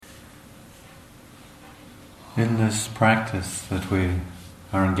In this practice that we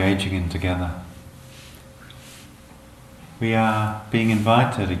are engaging in together, we are being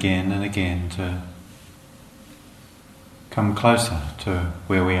invited again and again to come closer to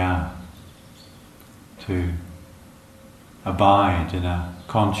where we are, to abide in a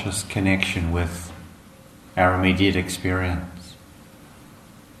conscious connection with our immediate experience.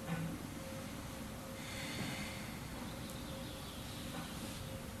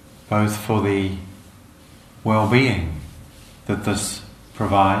 Both for the well-being that this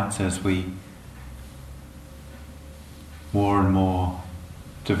provides as we more and more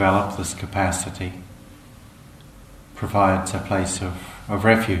develop this capacity, provides a place of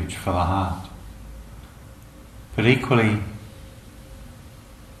refuge for the heart. But equally,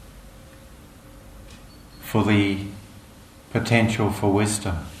 for the potential for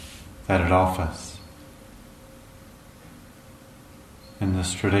wisdom that it offers. In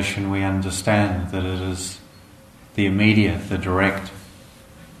this tradition we understand that it is the immediate, the direct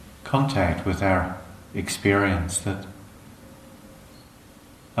contact with our experience that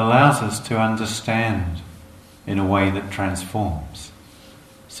allows us to understand in a way that transforms.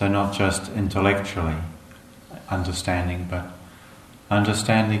 So not just intellectually understanding, but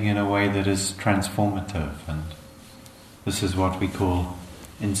understanding in a way that is transformative, and this is what we call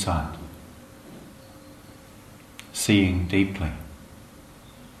insight, seeing deeply.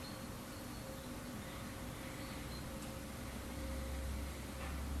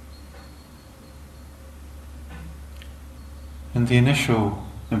 And the initial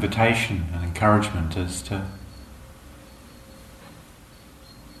invitation and encouragement is to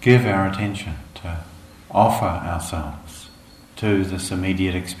give our attention, to offer ourselves to this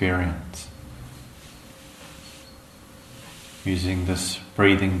immediate experience, using this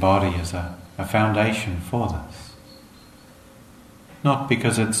breathing body as a foundation for this. Not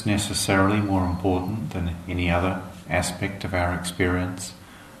because it's necessarily more important than any other aspect of our experience,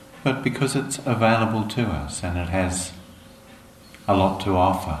 but because it's available to us and it has a lot to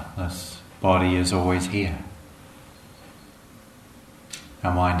offer. This body is always here.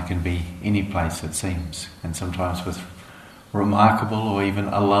 Our mind can be any place, it seems, and sometimes with remarkable or even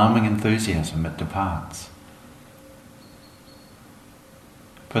alarming enthusiasm it departs.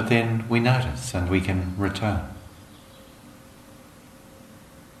 But then we notice and we can return.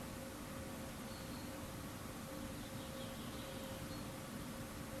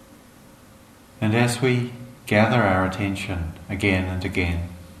 And as we gather our attention again and again,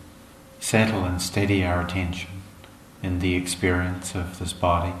 settle and steady our attention in the experience of this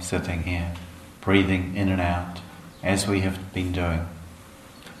body sitting here, breathing in and out as we have been doing,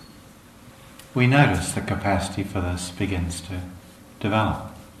 we notice the capacity for this begins to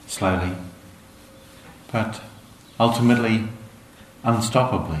develop slowly, but ultimately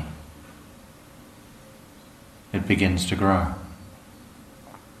unstoppably. It begins to grow.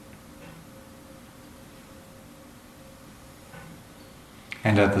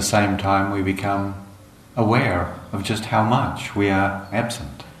 And at the same time we become aware of just how much we are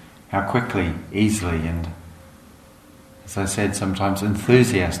absent, how quickly, easily, and, as I said, sometimes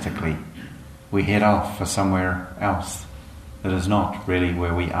enthusiastically we head off for somewhere else that is not really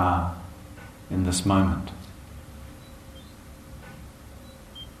where we are in this moment.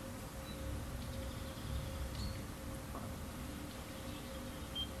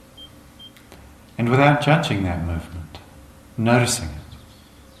 And without judging that movement, noticing it,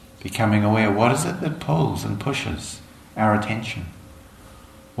 becoming aware, what is it that pulls and pushes our attention?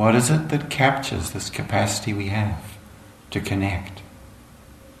 What is it that captures this capacity we have to connect?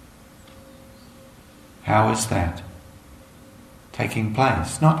 How is that taking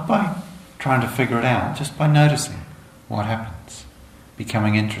place? Not by trying to figure it out, just by noticing what happens,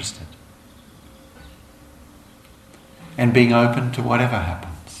 becoming interested, and being open to whatever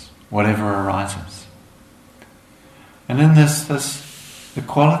happens, whatever arises. And in this the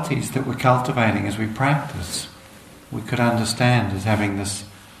qualities that we're cultivating as we practice, we could understand as having this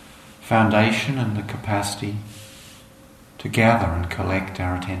foundation and the capacity to gather and collect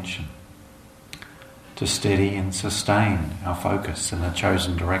our attention, to steady and sustain our focus in a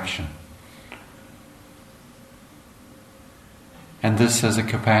chosen direction. And this as a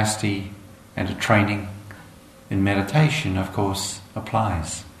capacity and a training in meditation, of course,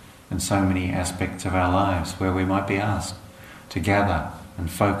 applies in so many aspects of our lives where we might be asked to gather and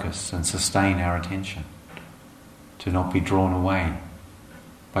focus and sustain our attention, to not be drawn away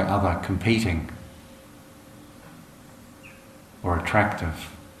by other competing or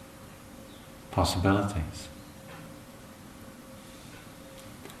attractive possibilities.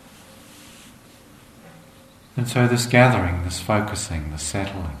 And so this gathering, this focusing, this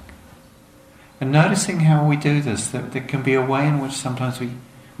settling, And noticing how we do this, that there can be a way in which sometimes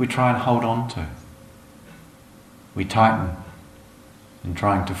we try and hold on to. We tighten in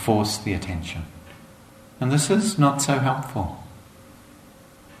trying to force the attention. And this is not so helpful.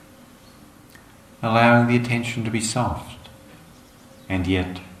 Allowing the attention to be soft and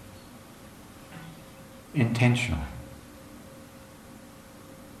yet intentional.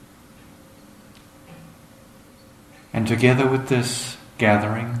 And together with this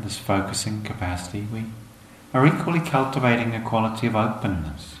gathering, this focusing capacity, we are equally cultivating a quality of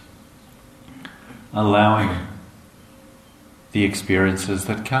openness, allowing the experiences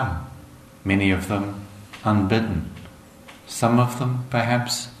that come, many of them unbidden, some of them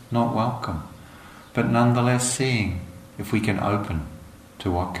perhaps not welcome, but nonetheless seeing if we can open to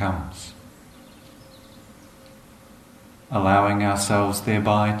what comes. Allowing ourselves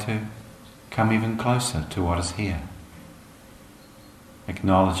thereby to come even closer to what is here.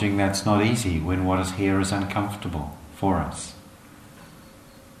 Acknowledging that's not easy when what is here is uncomfortable for us.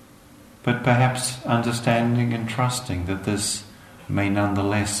 But perhaps understanding and trusting that this may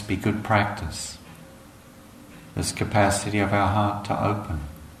nonetheless be good practice. This capacity of our heart to open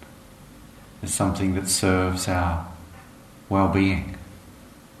is something that serves our well-being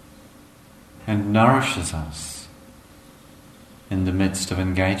and nourishes us in the midst of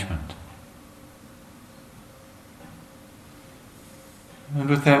engagement. And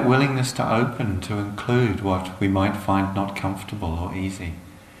with that willingness to open, to include what we might find not comfortable or easy,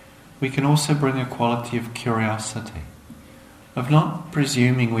 we can also bring a quality of curiosity, of not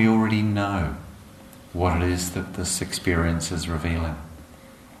presuming we already know what it is that this experience is revealing.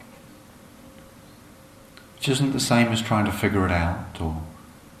 Which isn't the same as trying to figure it out or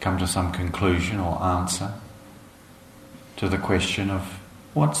come to some conclusion or answer to the question of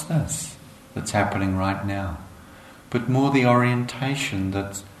what's this that's happening right now, but more the orientation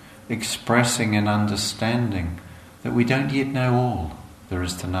that's expressing and understanding that we don't yet know all there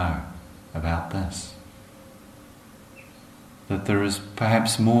is to know about this. That there is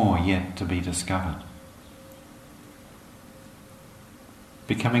perhaps more yet to be discovered.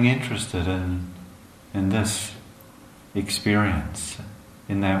 Becoming interested in this experience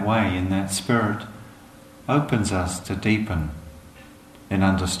in that way, in that spirit, opens us to deepen in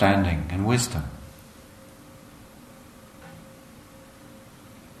understanding and wisdom.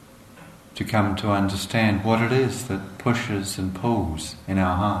 To come to understand what it is that pushes and pulls in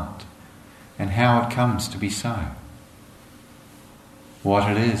our heart and how it comes to be so. What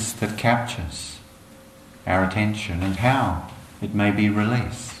it is that captures our attention and how it may be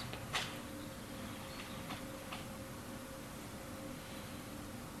released.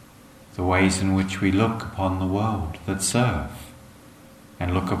 The ways in which we look upon the world that serve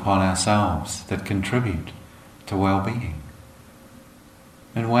and look upon ourselves that contribute to well-being.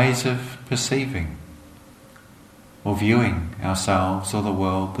 And ways of perceiving or viewing ourselves or the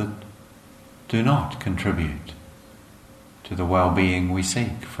world that do not contribute to the well-being we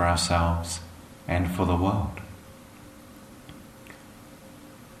seek for ourselves and for the world.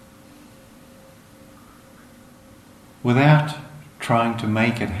 Without trying to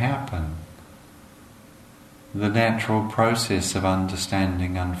make it happen, the natural process of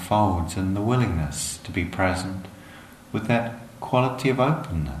understanding unfolds in the willingness to be present with that quality of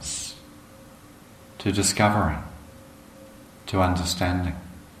openness to discovering, to understanding.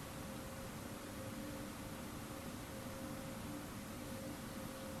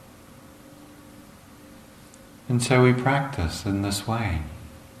 And so we practice in this way.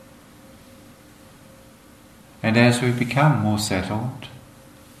 And as we become more settled,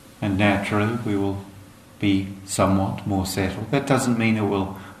 and naturally we will be somewhat more settled, that doesn't mean it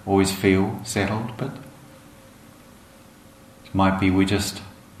will always feel settled, but it might be we're just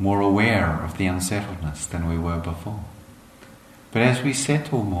more aware of the unsettledness than we were before. But as we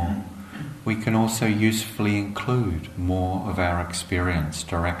settle more, we can also usefully include more of our experience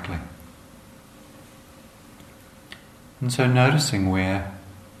directly. And so noticing where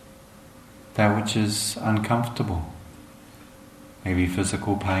that which is uncomfortable, maybe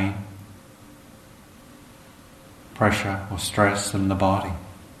physical pain, pressure or stress in the body,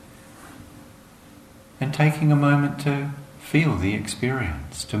 and taking a moment to feel the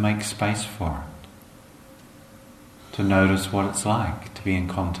experience, to make space for it, to notice what it's like to be in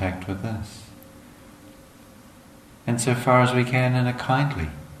contact with this. And so far as we can, in a kindly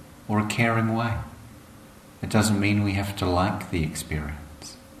or a caring way. It doesn't mean we have to like the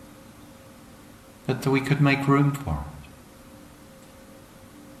experience, but that we could make room for it,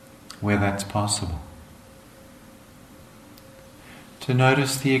 where that's possible. To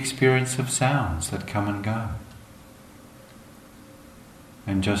notice the experience of sounds that come and go.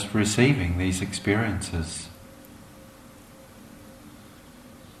 and just receiving these experiences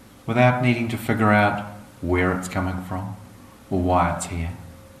without needing to figure out where it's coming from, or why it's here,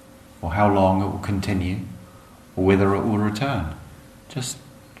 or how long it will continue, or whether it will return. Just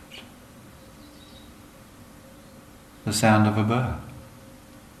the sound of a bird.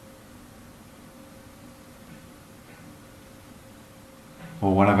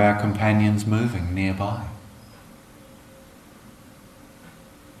 Or one of our companions moving nearby.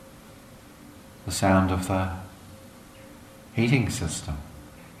 The sound of the heating system.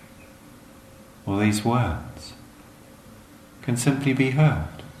 Or these words can simply be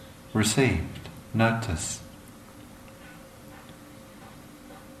heard, received, noticed.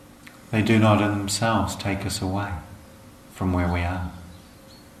 They do not in themselves take us away from where we are.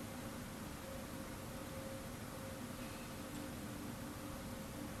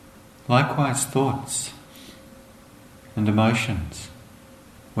 Likewise, thoughts and emotions,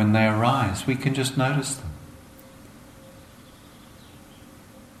 when they arise, we can just notice them.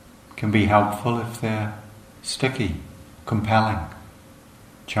 It can be helpful if they're sticky, compelling,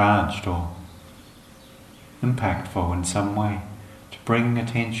 charged, or impactful in some way, to bring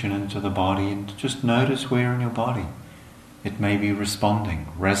attention into the body and to just notice where in your body it may be responding,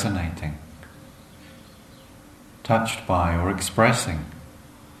 resonating, touched by or expressing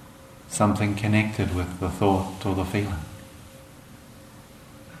something connected with the thought or the feeling.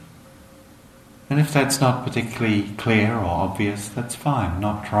 And if that's not particularly clear or obvious, that's fine,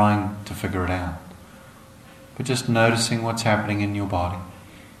 not trying to figure it out, but just noticing what's happening in your body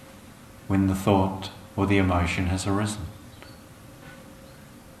when the thought or the emotion has arisen.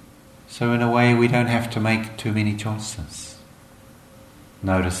 So in a way, we don't have to make too many choices.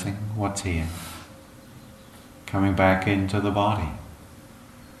 Noticing what's here, coming back into the body.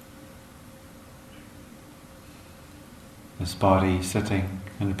 This body sitting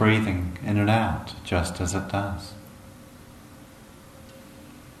and breathing in and out just as it does.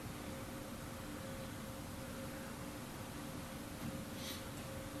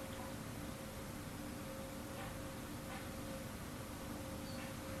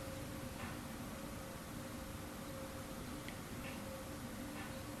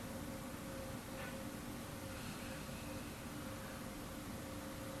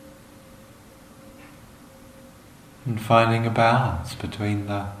 And finding a balance between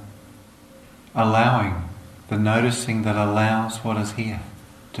the allowing, the noticing that allows what is here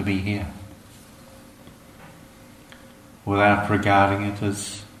to be here, without regarding it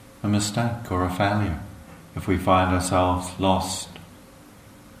as a mistake or a failure if we find ourselves lost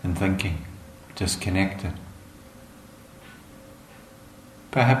in thinking, disconnected.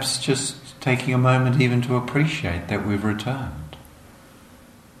 Perhaps just taking a moment even to appreciate that we've returned.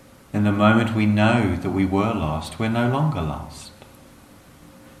 In the moment we know that we were lost, we're no longer lost.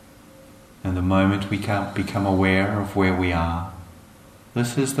 In the moment we can't become aware of where we are,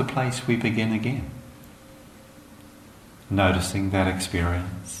 this is the place we begin again. Noticing that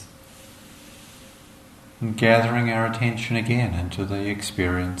experience and gathering our attention again into the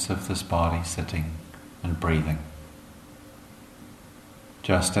experience of this body sitting and breathing,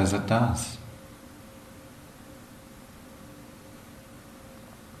 just as it does.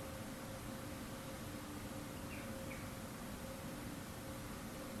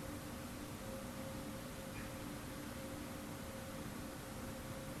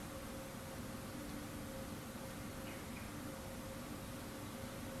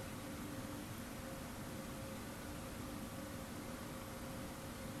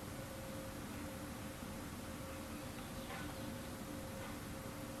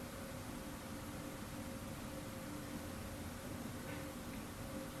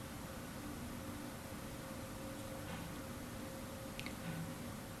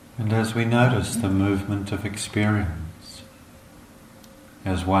 And as we notice the movement of experience,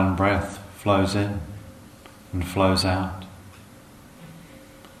 as one breath flows in and flows out,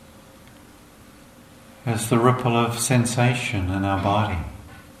 as the ripple of sensation in our body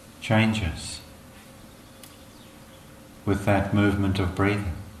changes with that movement of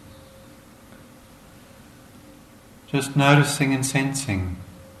breathing, just noticing and sensing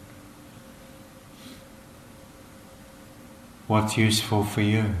what's useful for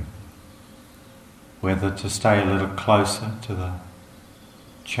you, whether to stay a little closer to the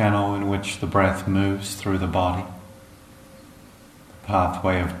channel in which the breath moves through the body, the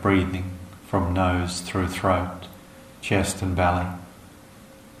pathway of breathing from nose through throat, chest and belly,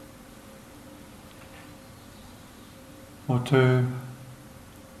 or to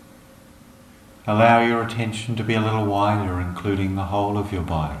allow your attention to be a little wider, including the whole of your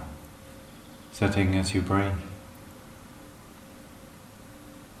body, sitting as you breathe.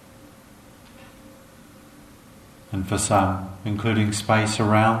 And for some, including space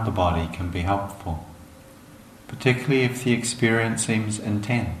around the body can be helpful, particularly if the experience seems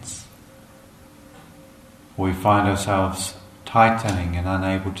intense. We find ourselves tightening and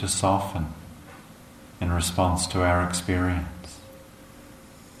unable to soften in response to our experience.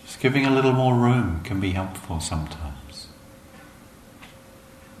 Just giving a little more room can be helpful sometimes.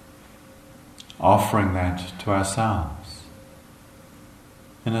 Offering that to ourselves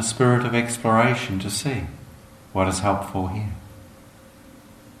in a spirit of exploration to see what is helpful here.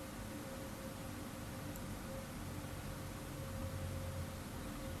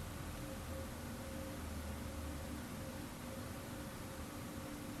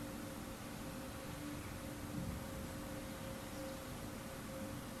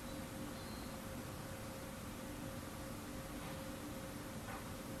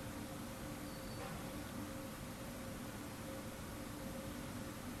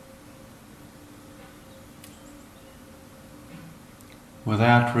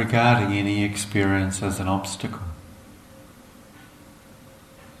 Without regarding any experience as an obstacle.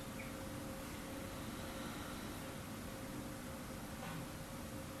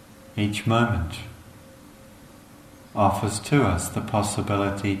 Each moment offers to us the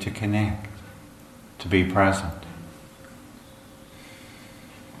possibility to connect, to be present.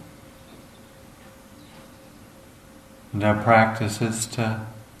 And our practice is to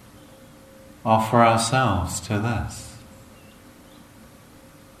offer ourselves to this.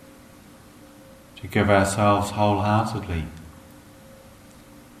 To give ourselves wholeheartedly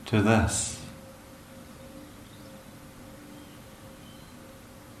to this.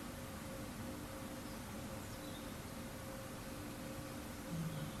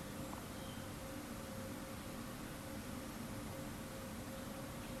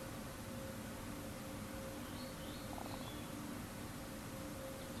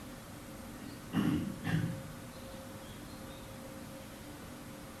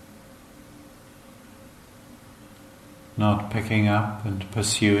 Not picking up and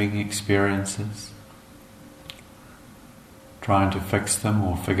pursuing experiences, trying to fix them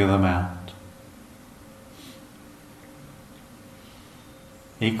or figure them out.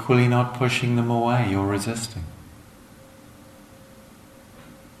 Equally not pushing them away or resisting.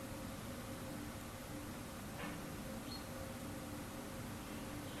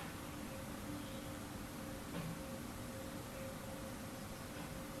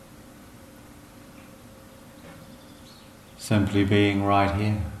 Simply being right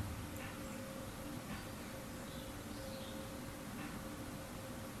here.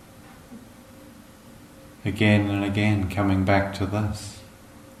 Again and again coming back to this,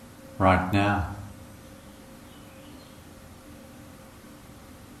 right now.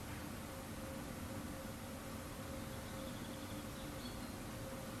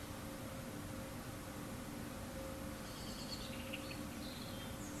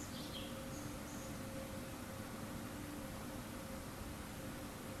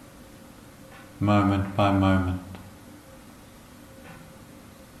 Moment by moment,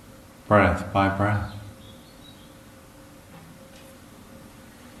 breath by breath.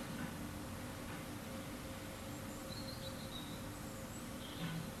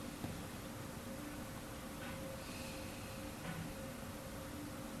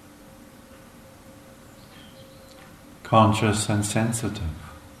 Conscious and sensitive,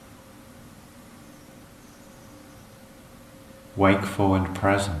 wakeful and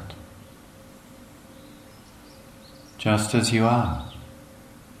present. Just as you are.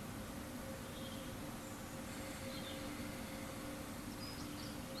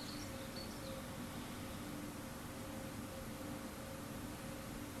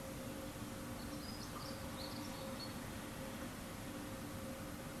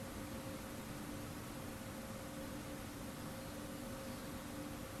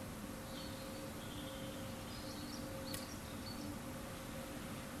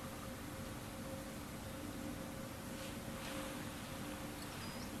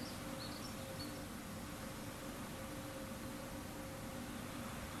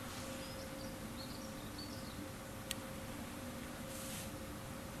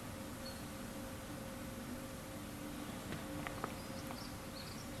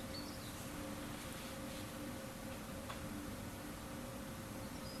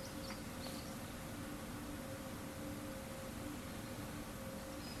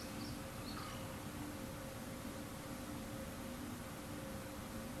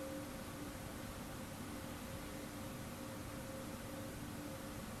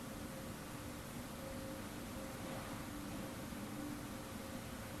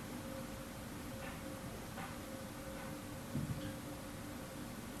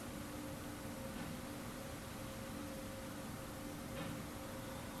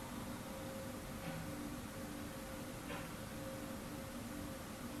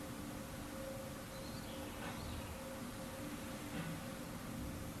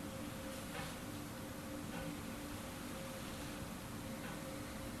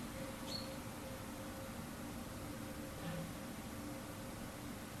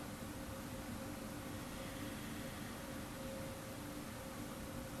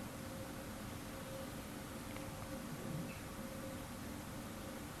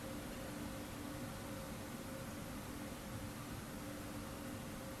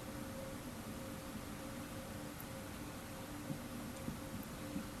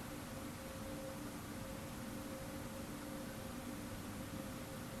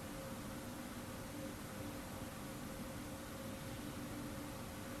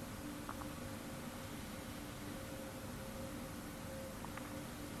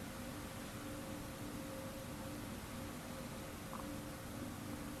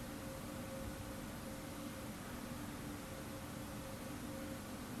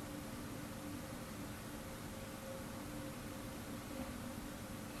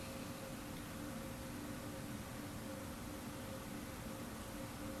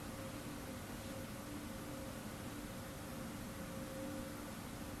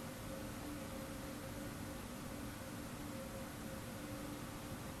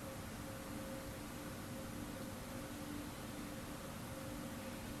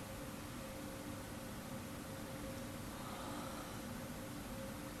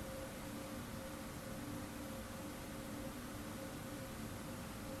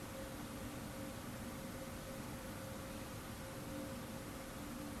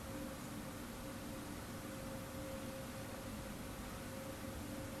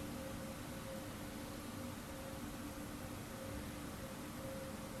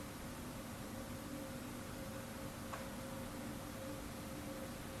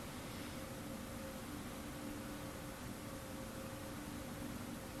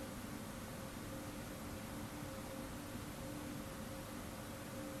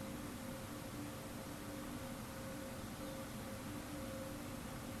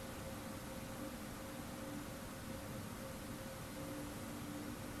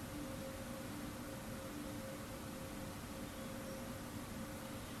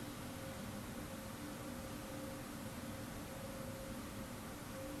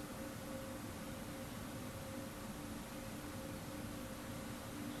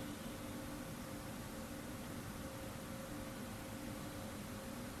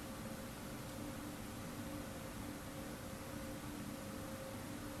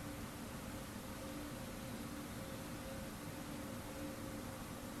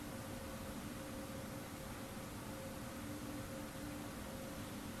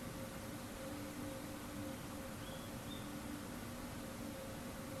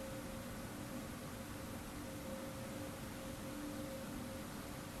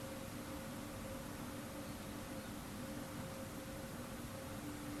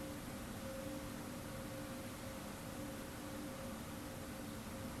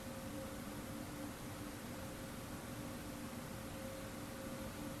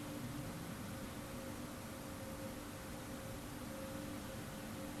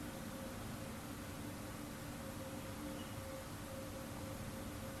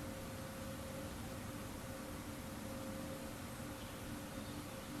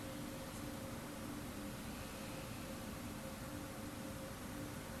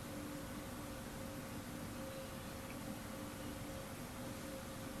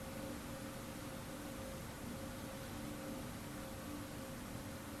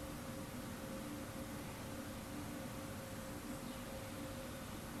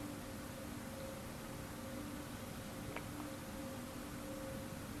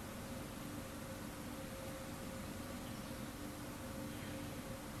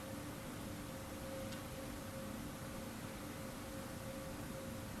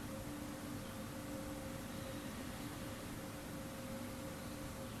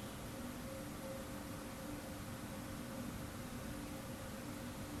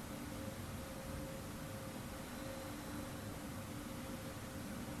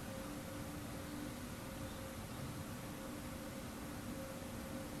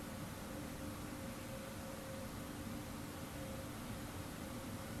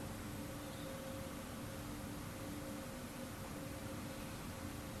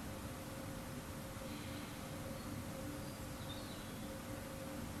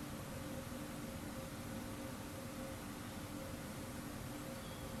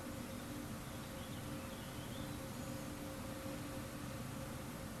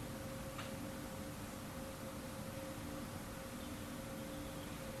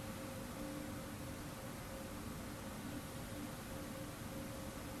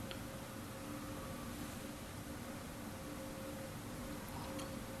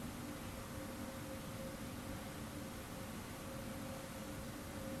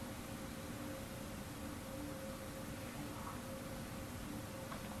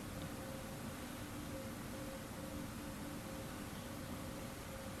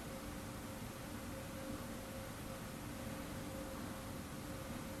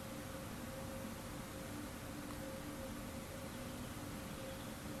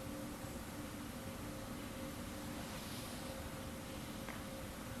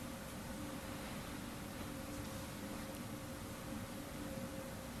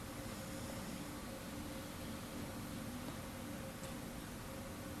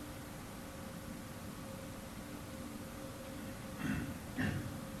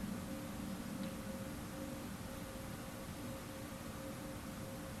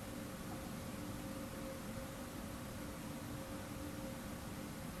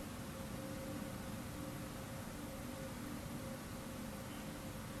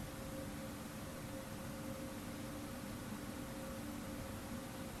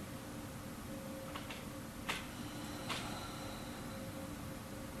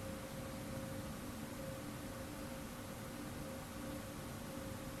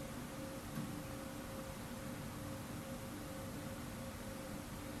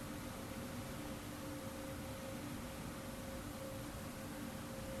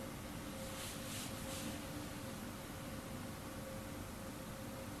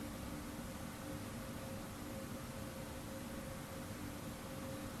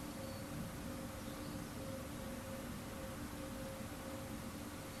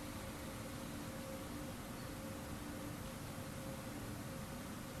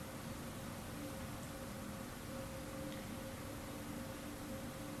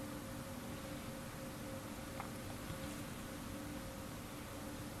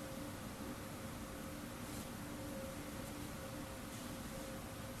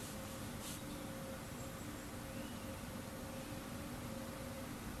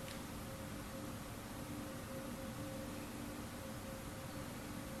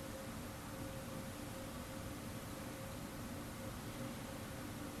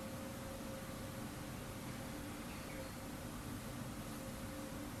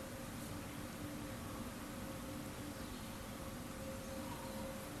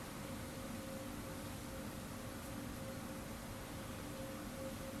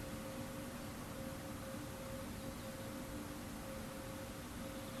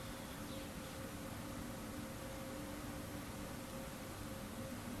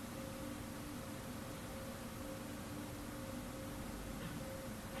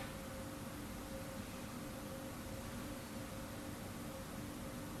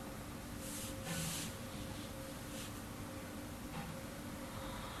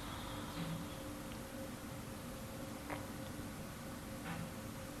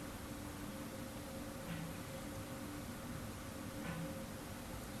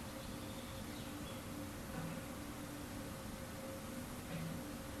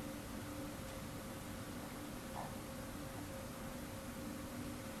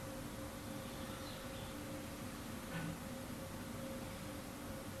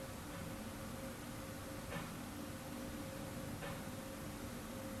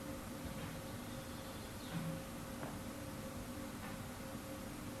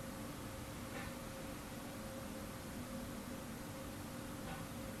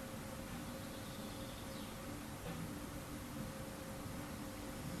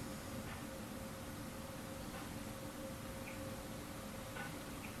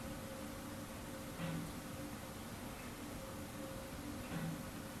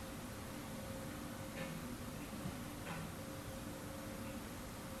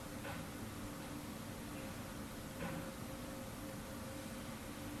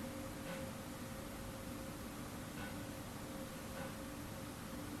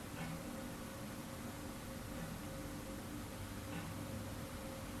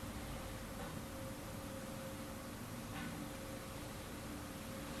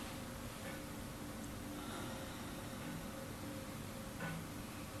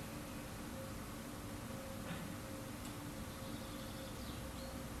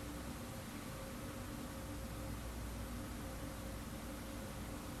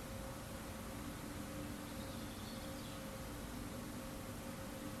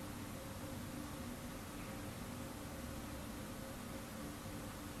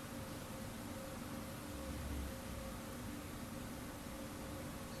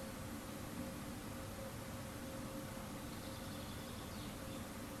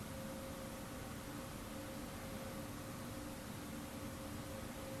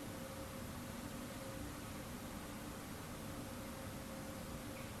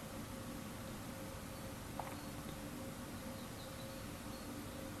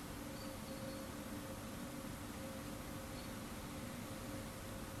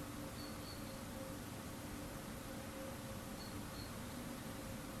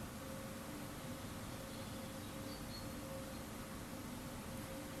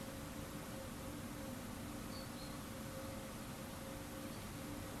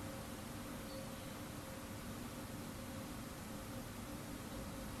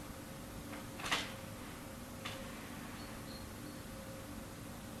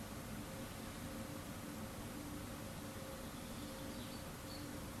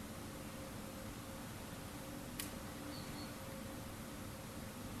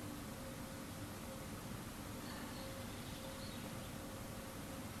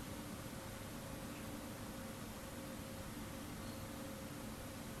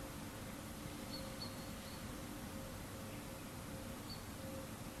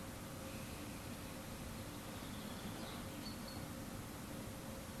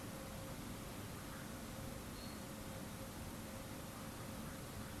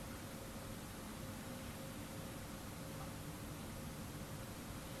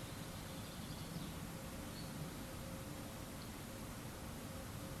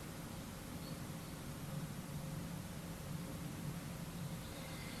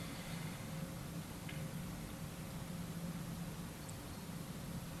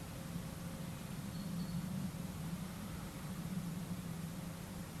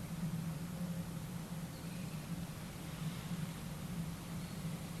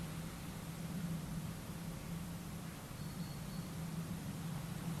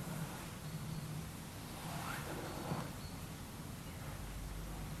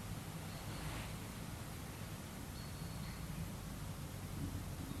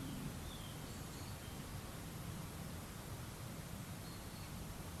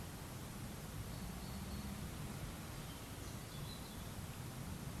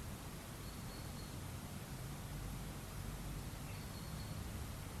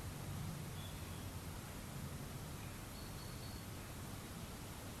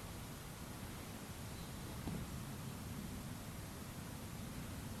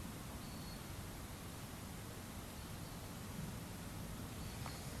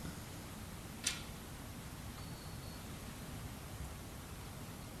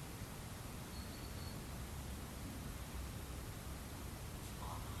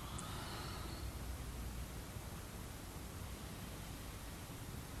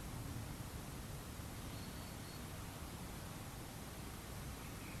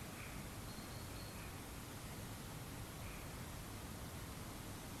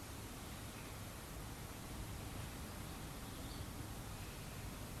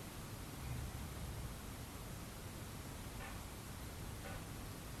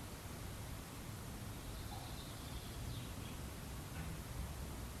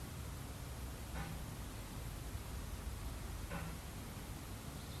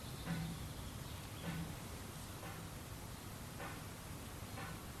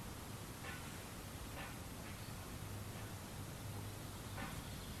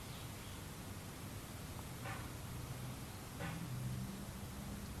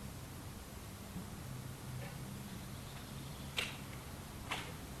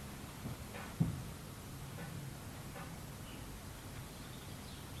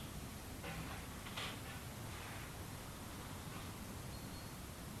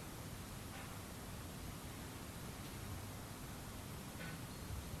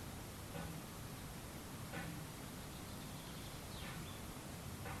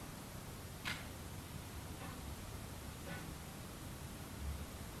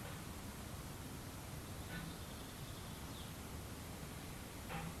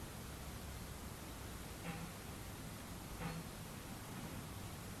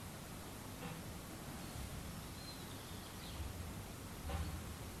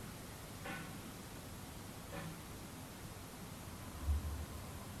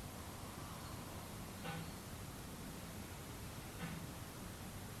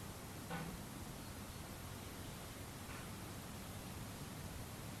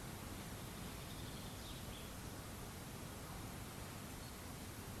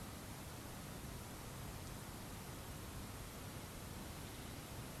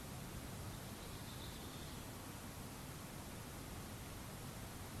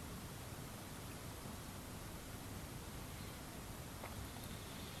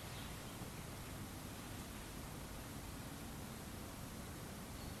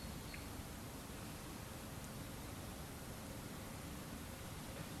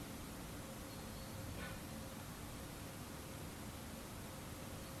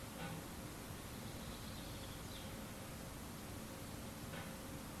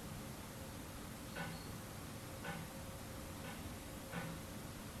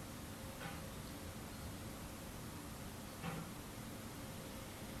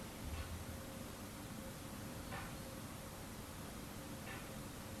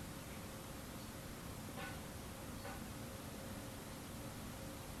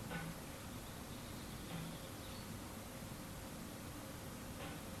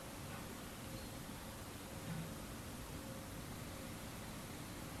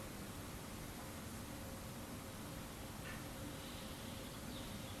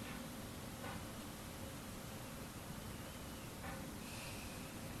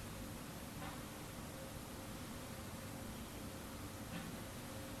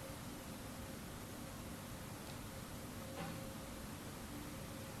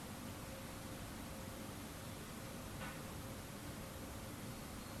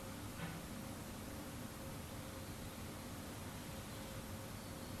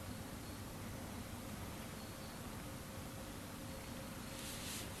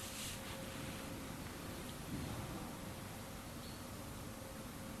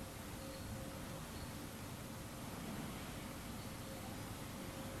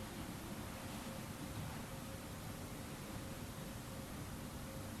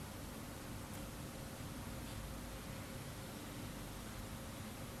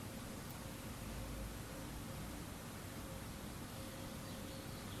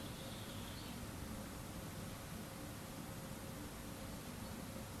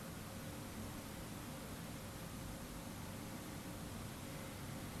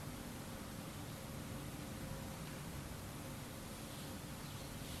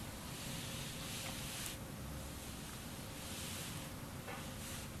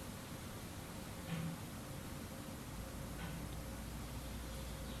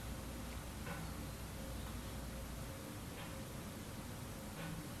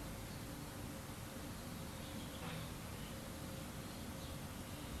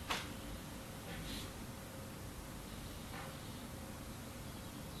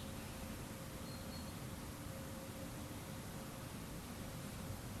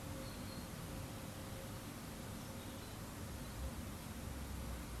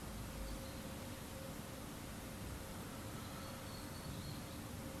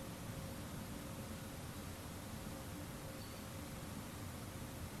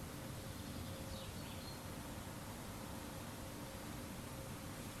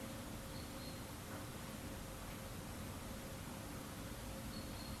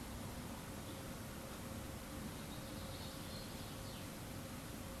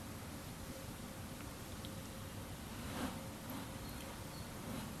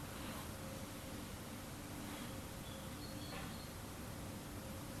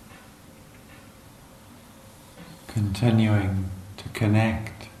 Continuing to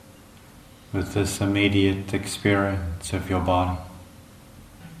connect with this immediate experience of your body.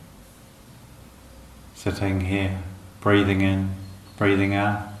 Sitting here, breathing in, breathing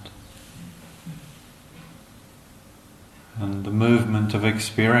out. And the movement of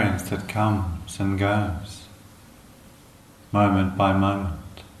experience that comes and goes, moment by moment.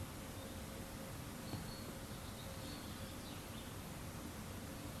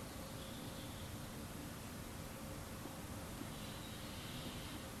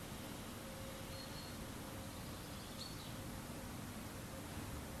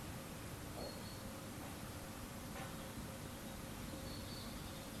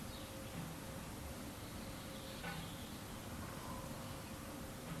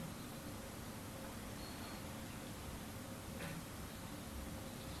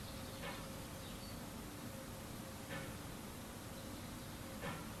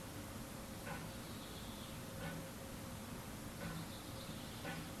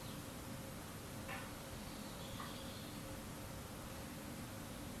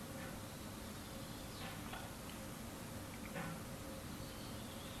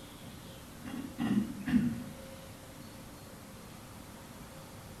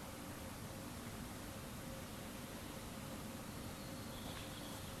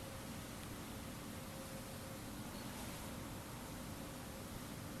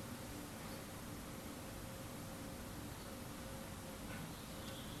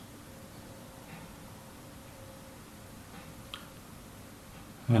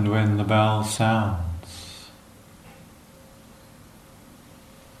 And when the bell sounds,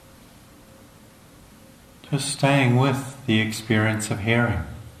 just staying with the experience of hearing.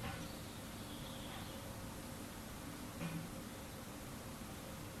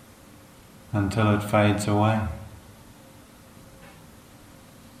 Until it fades away.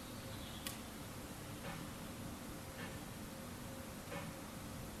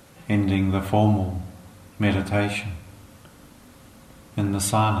 Ending the formal meditation in the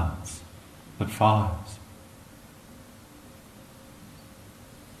silence that follows.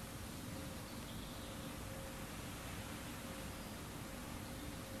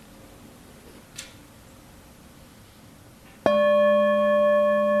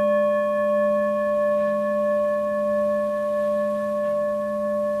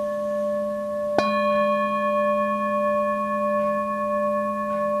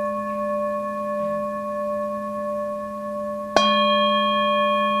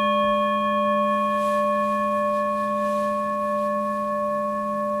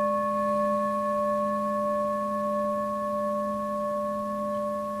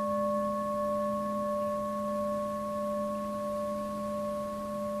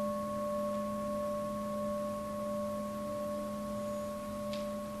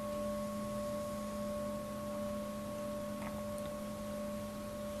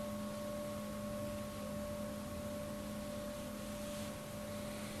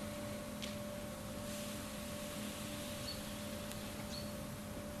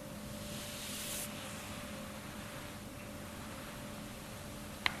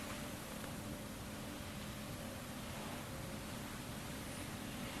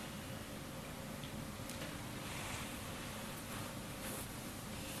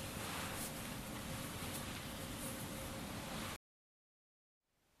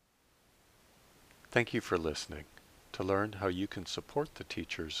 Thank you for listening. To learn how you can support the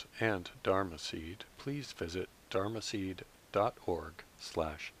teachers and Dharma Seed, please visit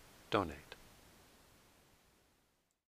dharmaseed.org/donate.